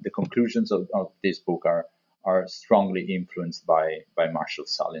 The conclusions of this book are strongly influenced by Marshall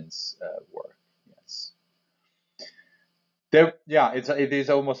Sahlins' work. Yes. It is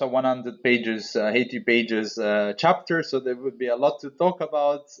almost a 100 pages, 80 pages chapter, so there would be a lot to talk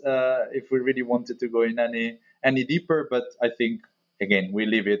about if we really wanted to go in any deeper. But I think again we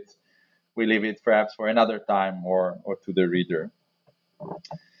leave it perhaps for another time or to the reader.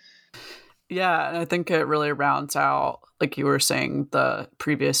 Yeah, and I think it really rounds out, like you were saying, the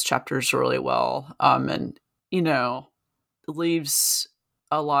previous chapters really well, and leaves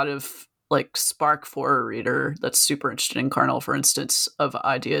a lot of like spark for a reader that's super interested in Carnival, for instance, of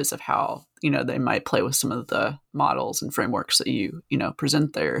ideas of how, they might play with some of the models and frameworks that you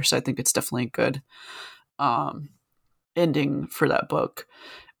present there. So I think it's definitely a good ending for that book.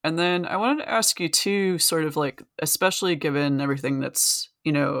 And then I wanted to ask you too, sort of like, especially given everything that's,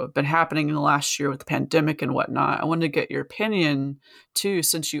 been happening in the last year with the pandemic and whatnot, I wanted to get your opinion too,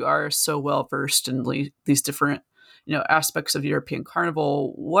 since you are so well versed in these different, aspects of European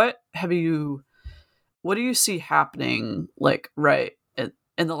Carnival. What do you see happening, like, right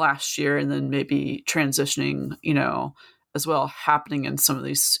in the last year, and then maybe transitioning, as well, happening in some of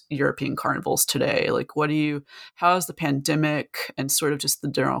these European carnivals today? Like, how has the pandemic and sort of just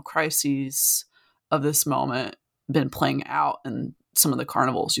the general crises of this moment been playing out in some of the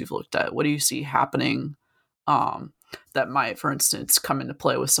carnivals you've looked at? What do you see happening that might, for instance, come into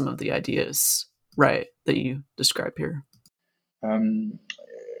play with some of the ideas, right, that you describe here?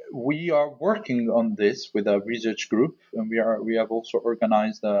 We are working on this with a research group, and we have also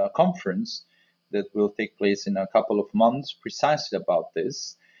organized a conference that will take place in a couple of months precisely about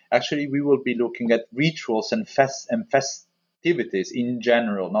this. Actually, we will be looking at rituals and festivities in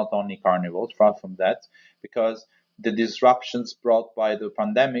general, not only carnivals, far from that, because the disruptions brought by the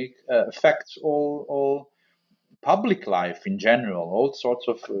pandemic affect all public life in general, all sorts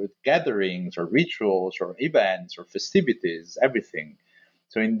of gatherings or rituals or events or festivities, everything.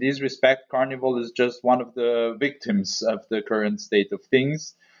 So in this respect, Carnival is just one of the victims of the current state of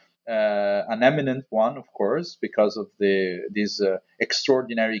things, an eminent one, of course, because of this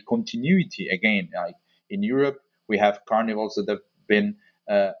extraordinary continuity. Again, like in Europe, we have carnivals that have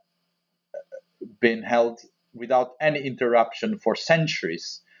been held without any interruption for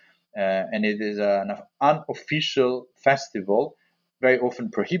centuries, and it is an unofficial festival, very often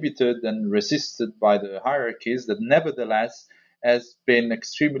prohibited and resisted by the hierarchies, that nevertheless has been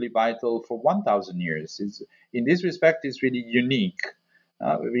extremely vital for 1,000 years. In this respect, it's really unique,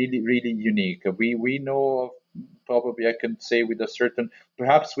 really, really unique. We know, probably I can say with a certain,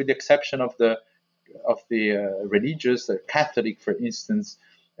 perhaps with the exception of the religious, the Catholic, for instance,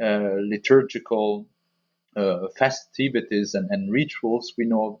 liturgical festivities and rituals, we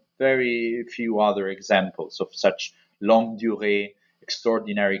know very few other examples of such longue durée,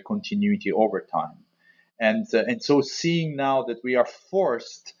 extraordinary continuity over time. And so seeing now that we are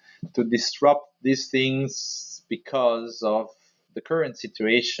forced to disrupt these things because of the current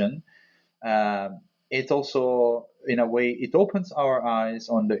situation, it also, in a way, it opens our eyes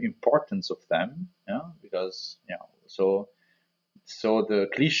on the importance of them, because, so the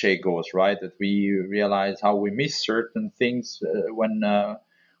cliche goes, right, that we realize how we miss certain things when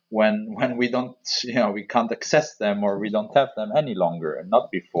we don't, we can't access them, or we don't have them any longer, and not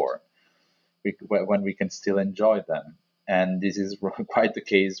before. When we can still enjoy them. And this is quite the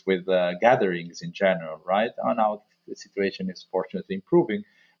case with gatherings in general, right? Now the situation is fortunately improving,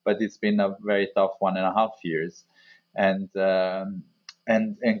 but it's been a very tough 1.5 years. And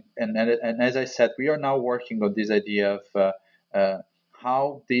as I said, we are now working on this idea of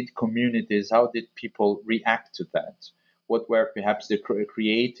how did people react to that? What were perhaps the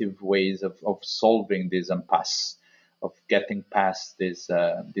creative ways of solving this impasse, of getting past these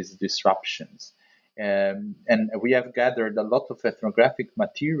disruptions. And we have gathered a lot of ethnographic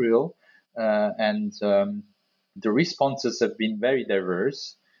material, and the responses have been very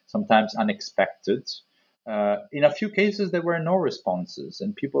diverse, sometimes unexpected. In a few cases, there were no responses,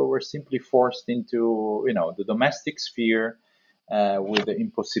 and people were simply forced into the domestic sphere with the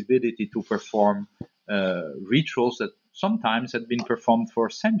impossibility to perform rituals that sometimes had been performed for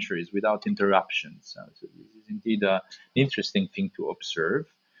centuries without interruptions. So this is indeed an interesting thing to observe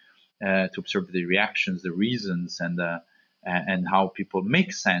the reactions, the reasons, and how people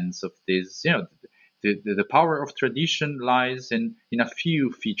make sense of this. The power of tradition lies in a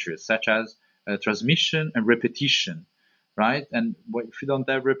few features, such as transmission and repetition, right? And if you don't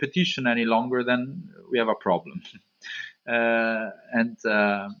have repetition any longer, then we have a problem.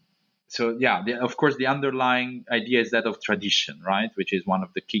 So yeah, of course, the underlying idea is that of tradition, right? Which is one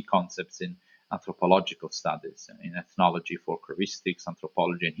of the key concepts in anthropological studies, in ethnology, folkloristics,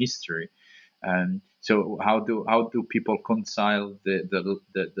 anthropology, and history. So how do people reconcile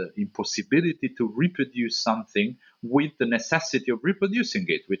the impossibility to reproduce something with the necessity of reproducing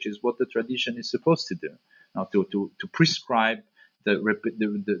it, which is what the tradition is supposed to do? Now, to prescribe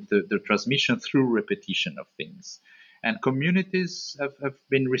the transmission through repetition of things. And communities have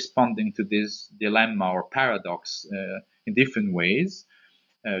been responding to this dilemma or paradox in different ways,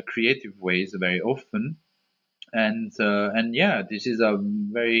 creative ways very often. And yeah, this is a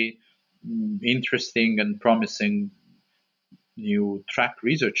very interesting and promising new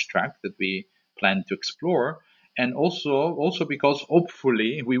research track that we plan to explore, and also because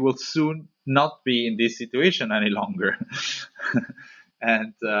hopefully we will soon not be in this situation any longer.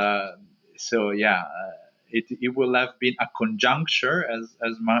 And it will have been a conjuncture, as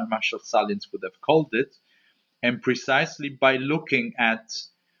Marshall Sahlins would have called it, and precisely by looking at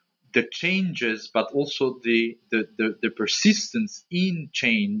the changes, but also the persistence in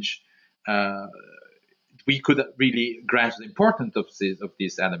change, we could really grasp the importance of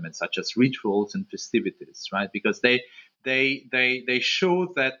these elements, such as rituals and festivities, right? Because they show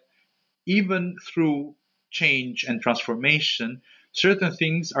that even through change and transformation, certain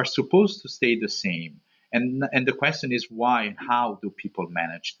things are supposed to stay the same. And the question is why and how do people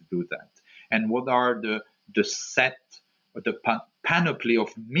manage to do that? And what are the set or the panoply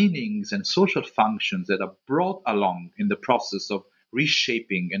of meanings and social functions that are brought along in the process of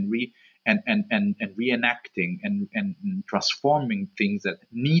reshaping and reenacting and transforming things that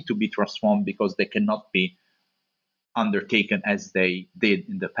need to be transformed because they cannot be undertaken as they did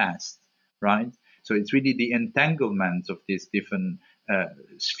in the past, right? So it's really the entanglement of these different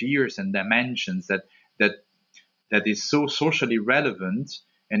spheres and dimensions that is so socially relevant,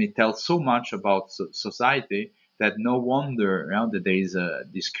 and it tells so much about society that no wonder that there is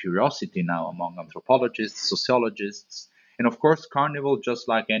this curiosity now among anthropologists, sociologists, and of course, Carnival, just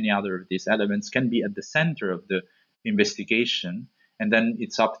like any other of these elements, can be at the center of the investigation, and then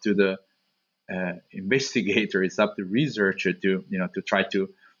it's up to the investigator, it's up to the researcher to try to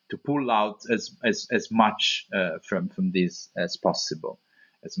pull out as much from this as possible,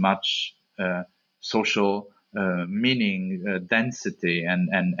 as much social meaning, density, as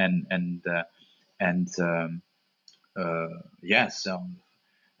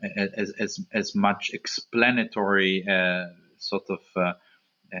much explanatory sort of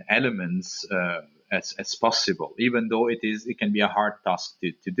elements as possible, even though it can be a hard task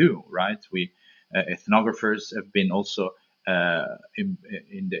to do, right? We ethnographers have been also in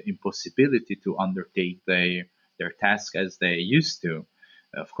the impossibility to undertake their task as they used to.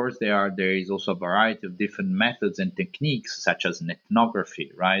 Of course, there is also a variety of different methods and techniques, such as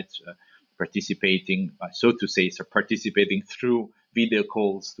ethnography, right? Participating through video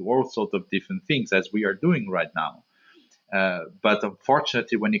calls to all sorts of different things, as we are doing right now. But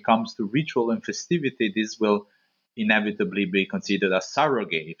unfortunately, when it comes to ritual and festivity, this will inevitably be considered a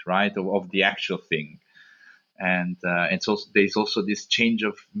surrogate, right, of the actual thing. And so there's also this change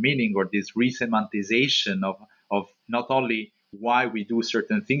of meaning, or this resemantization of not only why we do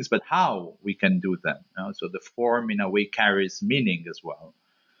certain things, but how we can do them. So the form, in a way, carries meaning as well.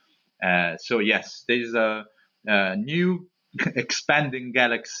 So yes, there's a new expanding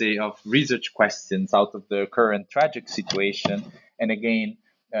galaxy of research questions out of the current tragic situation. And again,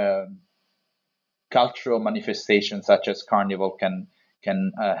 cultural manifestations such as Carnival can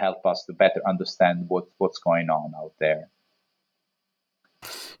help us to better understand what's going on out there.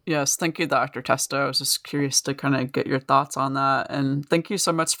 Yes, thank you, Dr. Testa. I was just curious to kind of get your thoughts on that. And thank you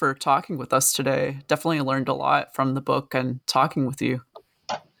so much for talking with us today. Definitely learned a lot from the book and talking with you.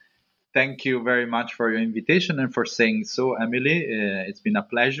 Thank you very much for your invitation and for saying so, Emily. It's been a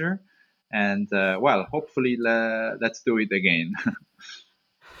pleasure. And, hopefully let's do it again.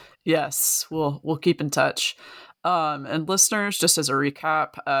 Yes, we'll keep in touch. And listeners, just as a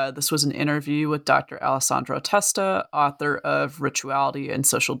recap, this was an interview with Dr. Alessandro Testa, author of Rituality and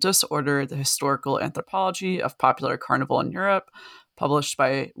Social Disorder, The Historical Anthropology of Popular Carnival in Europe, published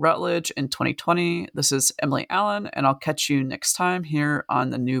by Routledge in 2020. This is Emily Allen, and I'll catch you next time here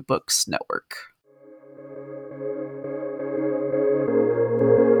on the New Books Network.